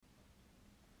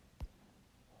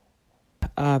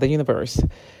the universe.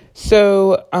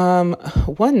 So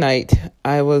one night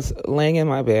I was laying in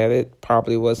my bed. It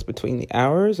probably was between the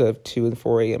hours of 2 and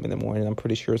 4 a.m. in the morning. I'm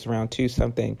pretty sure it's around 2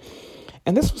 something.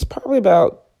 And this was probably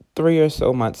about 3 or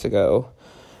so months ago.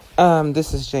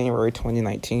 This is January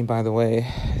 2019, by the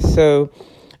way. So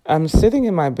I'm sitting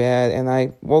in my bed and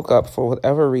I woke up for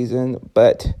whatever reason,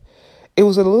 but it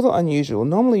was a little unusual.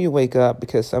 Normally you wake up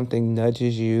because something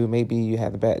nudges you. Maybe you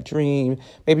had a bad dream.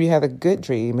 Maybe you had a good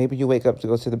dream. Maybe you wake up to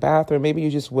go to the bathroom. Maybe you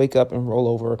just wake up and roll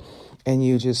over and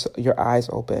your eyes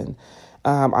open.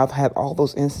 I've had all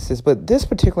those instances, but this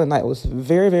particular night was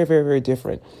very, very, very, very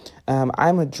different.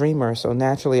 I'm a dreamer, so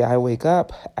naturally I wake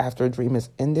up after a dream is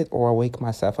ended or I wake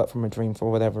myself up from a dream for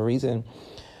whatever reason.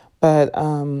 But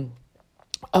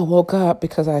I woke up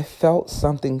because I felt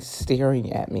something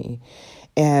staring at me.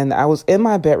 And I was in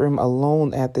my bedroom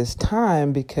alone at this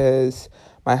time because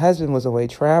my husband was away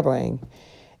traveling.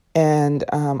 And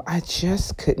I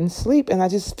just couldn't sleep. And I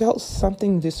just felt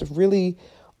something just really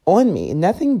on me.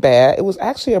 Nothing bad. It was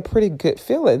actually a pretty good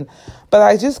feeling. But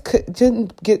I just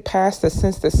didn't get past the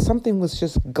sense that something was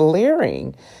just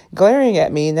glaring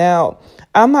at me. Now,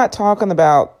 I'm not talking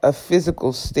about a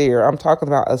physical stare. I'm talking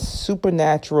about a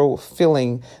supernatural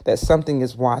feeling that something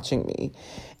is watching me.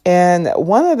 And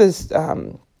one of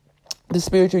the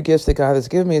spiritual gifts that God has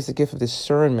given me is the gift of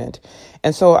discernment.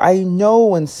 And so I know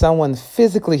when someone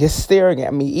physically is staring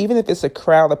at me, even if it's a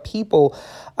crowd of people,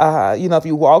 if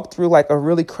you walk through like a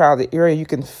really crowded area, you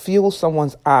can feel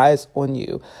someone's eyes on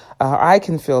you. I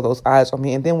can feel those eyes on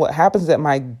me. And then what happens is that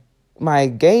my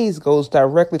gaze goes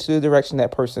directly to the direction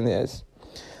that person is.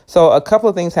 So a couple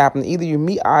of things happen. Either you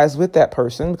meet eyes with that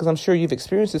person, because I'm sure you've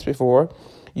experienced this before.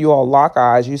 You all lock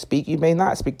eyes, you speak, you may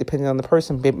not speak depending on the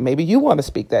person. Maybe you want to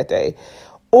speak that day.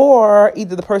 Or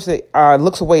either the person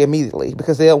looks away immediately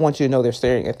because they don't want you to know they're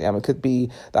staring at them. It could be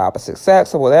the opposite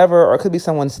sex or whatever, or it could be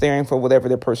someone staring for whatever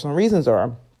their personal reasons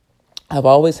are. I've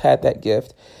always had that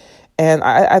gift. And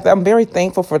I'm very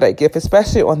thankful for that gift,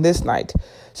 especially on this night.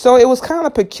 So it was kind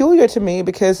of peculiar to me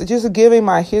because just giving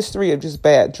my history of just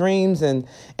bad dreams and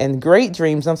great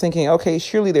dreams, I'm thinking, okay,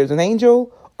 surely there's an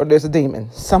angel or there's a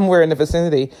demon somewhere in the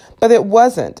vicinity. But it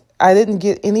wasn't. I didn't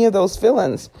get any of those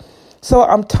feelings. So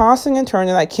I'm tossing and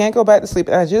turning. I can't go back to sleep.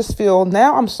 And I just feel,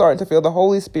 now I'm starting to feel the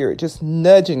Holy Spirit just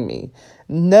nudging me.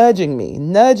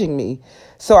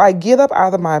 So I get up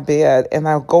out of my bed and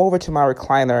I go over to my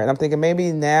recliner and I'm thinking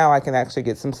maybe now I can actually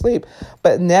get some sleep,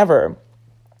 but never.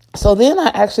 So then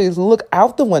I actually look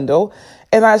out the window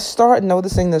and I start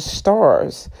noticing the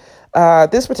stars.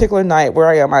 This particular night where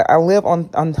I am, I live on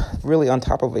really on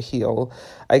top of a hill.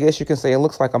 I guess you can say it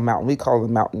looks like a mountain. We call it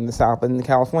a mountain in the South, but in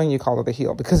California, you call it a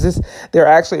hill because there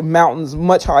are actually mountains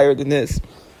much higher than this.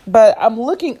 But I'm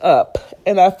looking up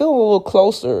and I feel a little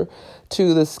closer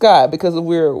to the sky because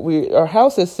our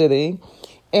house is sitting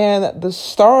and the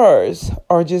stars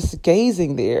are just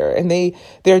gazing there and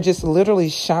they're just literally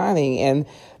shining. And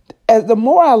as the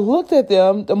more I looked at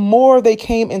them, the more they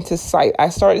came into sight. I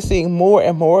started seeing more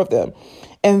and more of them.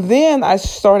 And then I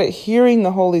started hearing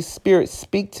the Holy Spirit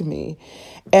speak to me.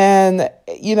 And,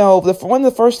 one of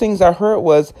the first things I heard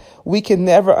was, we can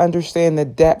never understand the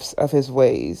depths of his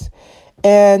ways.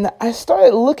 And I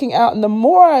started looking out. And the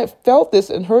more I felt this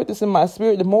and heard this in my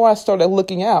spirit, the more I started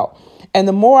looking out. And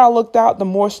the more I looked out, the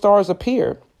more stars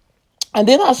appeared. And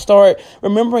then I started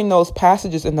remembering those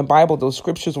passages in the Bible, those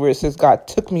scriptures where it says God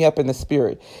took me up in the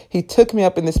spirit. He took me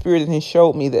up in the spirit and he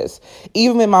showed me this.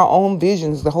 Even in my own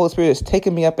visions, the Holy Spirit has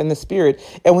taken me up in the spirit.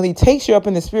 And when he takes you up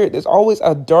in the spirit, there's always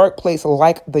a dark place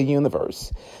like the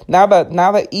universe. Not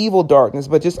the evil darkness,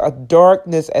 but just a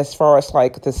darkness as far as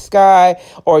like the sky,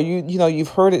 or you've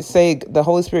heard it say the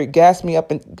Holy Spirit gassed me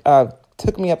up and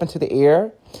took me up into the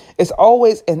air. It's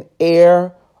always an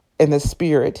air in the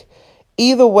spirit.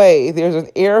 Either way, there's an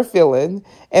air feeling,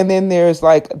 and then there's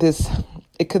like this,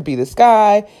 it could be the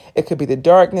sky, it could be the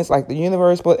darkness, like the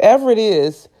universe, whatever it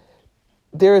is,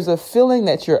 there is a feeling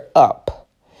that you're up.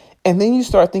 And then you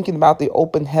start thinking about the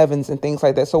open heavens and things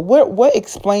like that. So what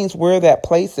explains where that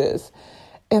place is?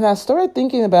 And I started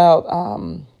thinking about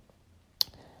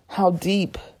how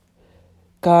deep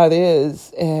God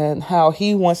is and how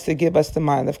he wants to give us the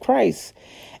mind of Christ.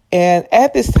 And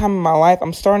at this time in my life,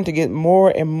 I'm starting to get more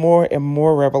and more and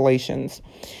more revelations.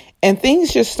 And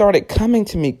things just started coming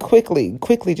to me quickly,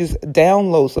 just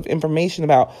downloads of information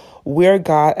about where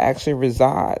God actually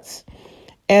resides.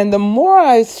 And the more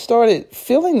I started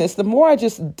feeling this, the more I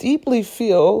just deeply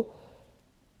feel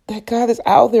that God is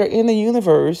out there in the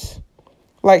universe,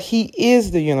 like he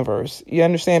is the universe. You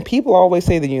understand? People always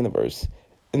say the universe.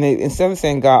 And instead of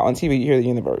saying God on TV, you hear the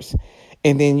universe.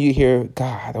 And then you hear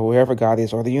God or wherever God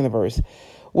is or the universe.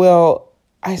 Well,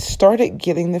 I started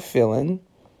getting the feeling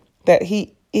that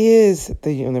he is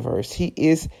the universe. He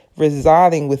is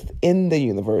residing within the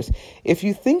universe. If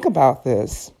you think about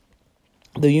this,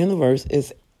 the universe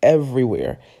is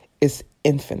everywhere. It's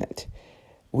infinite.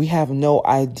 We have no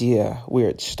idea where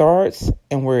it starts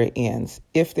and where it ends,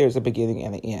 if there's a beginning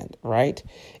and an end, right?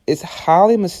 It's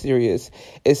highly mysterious.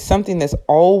 It's something that's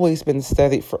always been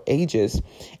studied for ages.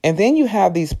 And then you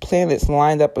have these planets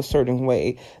lined up a certain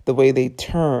way, the way they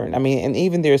turn. I mean, and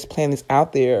even there's planets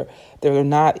out there that are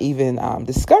not even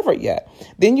discovered yet.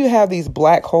 Then you have these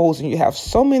black holes, and you have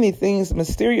so many things,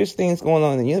 mysterious things going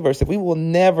on in the universe that we will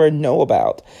never know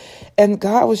about. And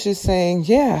God was just saying,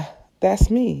 yeah, that's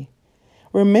me.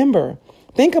 Remember,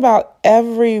 think about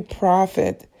every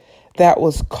prophet that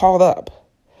was caught up.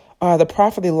 The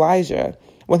prophet Elijah,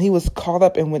 when he was caught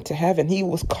up and went to heaven, he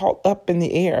was caught up in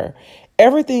the air.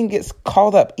 Everything gets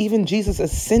caught up. Even Jesus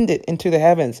ascended into the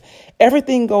heavens.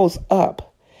 Everything goes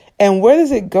up. And where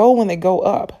does it go when they go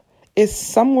up? It's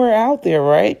somewhere out there,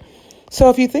 right? So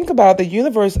if you think about it, the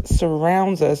universe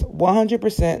surrounds us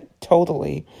 100%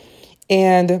 totally.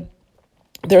 And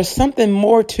there's something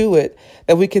more to it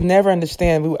that we can never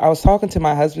understand. I was talking to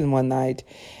my husband one night,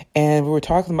 and we were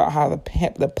talking about how the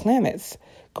planets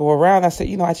go around. I said,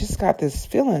 I just got this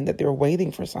feeling that they're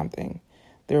waiting for something.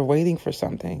 They're waiting for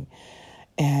something.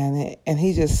 And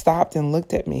he just stopped and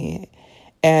looked at me.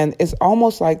 And it's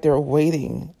almost like they're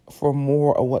waiting for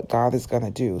more of what God is going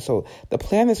to do. So the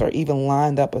planets are even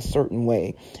lined up a certain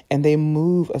way, and they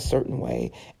move a certain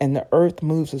way, and the earth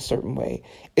moves a certain way.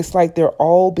 It's like they're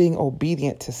all being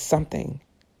obedient to something.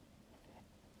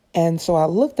 And so I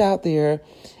looked out there,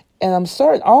 and I'm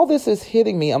certain all this is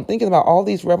hitting me. I'm thinking about all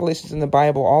these revelations in the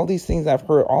Bible, all these things I've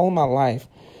heard all of my life.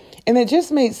 And it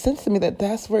just made sense to me that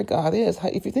that's where God is.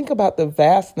 If you think about the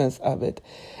vastness of it,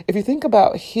 if you think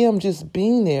about him just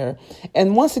being there,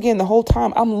 and once again, the whole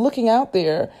time I'm looking out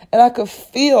there, and I could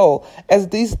feel as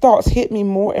these thoughts hit me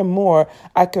more and more,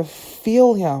 I could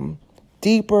feel him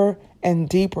deeper and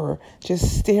deeper,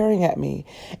 just staring at me.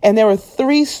 And there were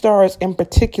 3 stars in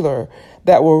particular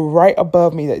that were right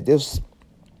above me that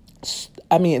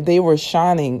they were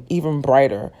shining even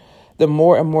brighter. The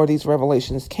more and more these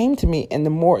revelations came to me, and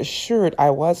the more assured I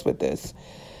was with this.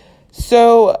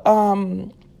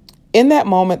 So in that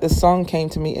moment, the song came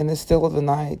to me in the still of the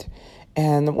night.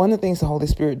 And one of the things the Holy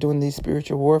Spirit during these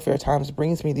spiritual warfare times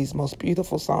brings me these most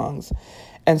beautiful songs.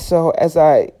 And so as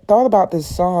I thought about this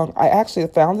song, I actually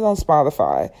found it on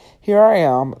Spotify. Here I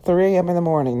am, 3 a.m. in the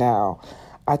morning now.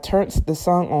 I turned the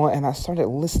song on and I started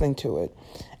listening to it.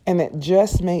 And it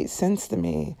just made sense to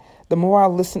me. The more I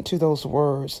listened to those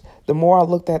words, the more I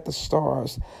looked at the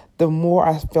stars, the more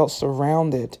I felt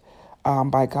surrounded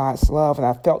by God's love, and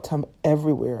I felt him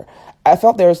everywhere. I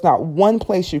felt there is not one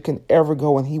place you can ever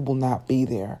go and he will not be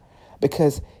there,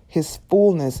 because his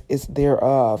fullness is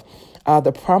thereof.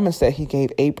 The promise that he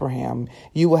gave Abraham,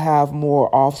 you will have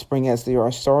more offspring as there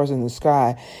are stars in the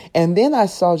sky. And then I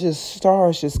saw just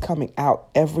stars just coming out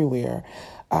everywhere.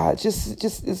 Just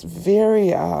this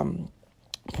very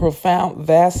profound,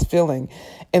 vast feeling.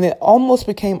 And it almost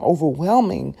became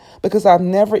overwhelming because I've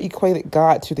never equated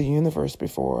God to the universe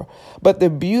before. But the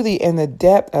beauty and the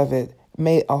depth of it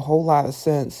made a whole lot of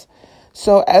sense.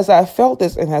 So as I felt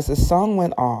this, and as the song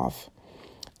went off,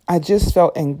 I just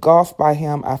felt engulfed by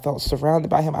him. I felt surrounded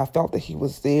by him. I felt that he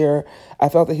was there. I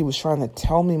felt that he was trying to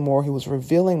tell me more. He was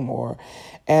revealing more.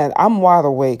 And I'm wide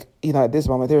awake, at this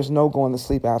moment. There's no going to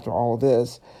sleep after all of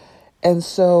this. And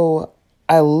so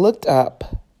I looked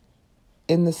up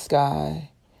in the sky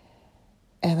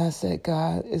and I said,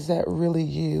 God, is that really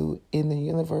you in the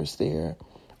universe there?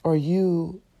 Are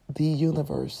you the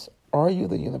universe? Are you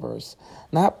the universe?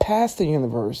 Not past the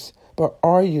universe, but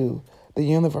are you the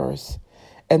universe?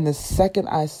 And the second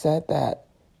I said that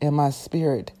in my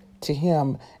spirit to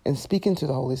him and speaking to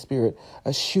the Holy Spirit,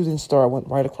 a shooting star went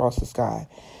right across the sky.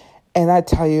 And I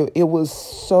tell you, it was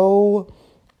so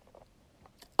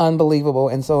unbelievable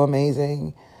and so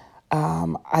amazing.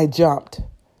 I jumped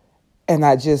and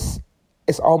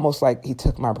it's almost like he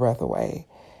took my breath away.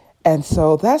 And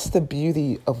so that's the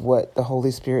beauty of what the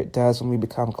Holy Spirit does when we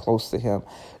become close to him.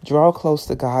 Draw close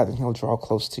to God and he'll draw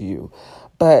close to you.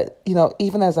 But,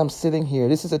 even as I'm sitting here,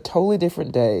 this is a totally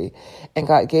different day. And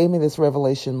God gave me this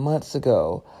revelation months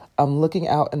ago. I'm looking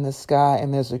out in the sky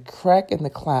and there's a crack in the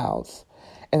clouds.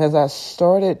 And as I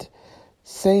started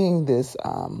saying this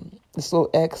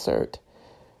little excerpt,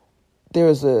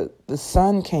 the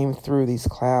sun came through these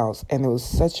clouds and it was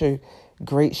such a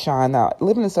great shine. Now,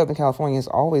 living in Southern California is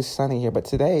always sunny here, but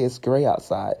today it's gray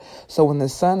outside. So when the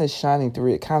sun is shining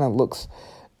through, it kind of looks,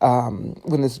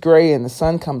 when it's gray and the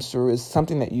sun comes through, it's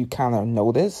something that you kind of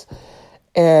notice.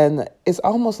 And it's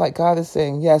almost like God is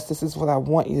saying, yes, this is what I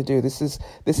want you to do. This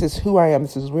is who I am.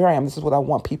 This is where I am. This is what I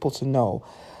want people to know.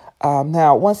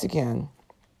 Now, once again,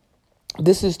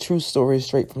 this is true story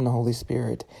straight from the Holy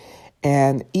Spirit.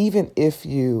 And even if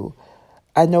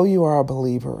I know you are a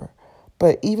believer,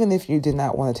 but even if you did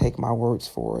not want to take my words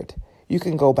for it, you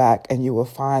can go back and you will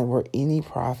find where any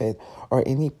prophet or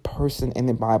any person in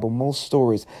the Bible, most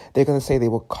stories, they're going to say they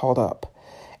were caught up.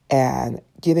 And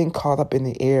getting caught up in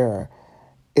the air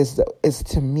is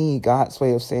to me God's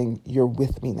way of saying, you're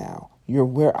with me now. You're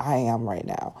where I am right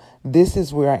now. This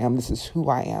is where I am. This is who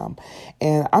I am.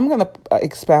 And I'm going to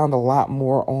expound a lot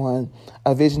more on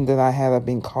a vision that I had of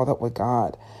being caught up with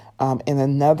God in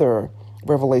another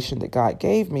revelation that God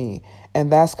gave me.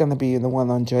 And that's going to be the one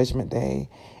on Judgment Day.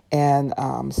 And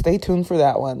stay tuned for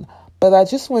that one. But I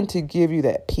just want to give you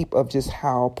that peep of just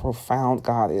how profound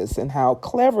God is and how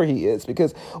clever he is,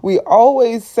 because we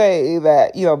always say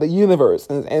that, the universe,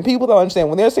 and people don't understand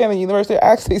when they're saying the universe, they're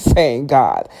actually saying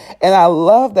God. And I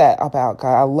love that about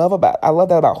God. I love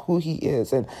that about who he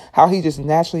is and how he just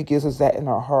naturally gives us that in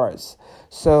our hearts.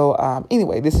 So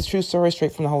anyway, this is True Story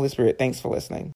straight from the Holy Spirit. Thanks for listening.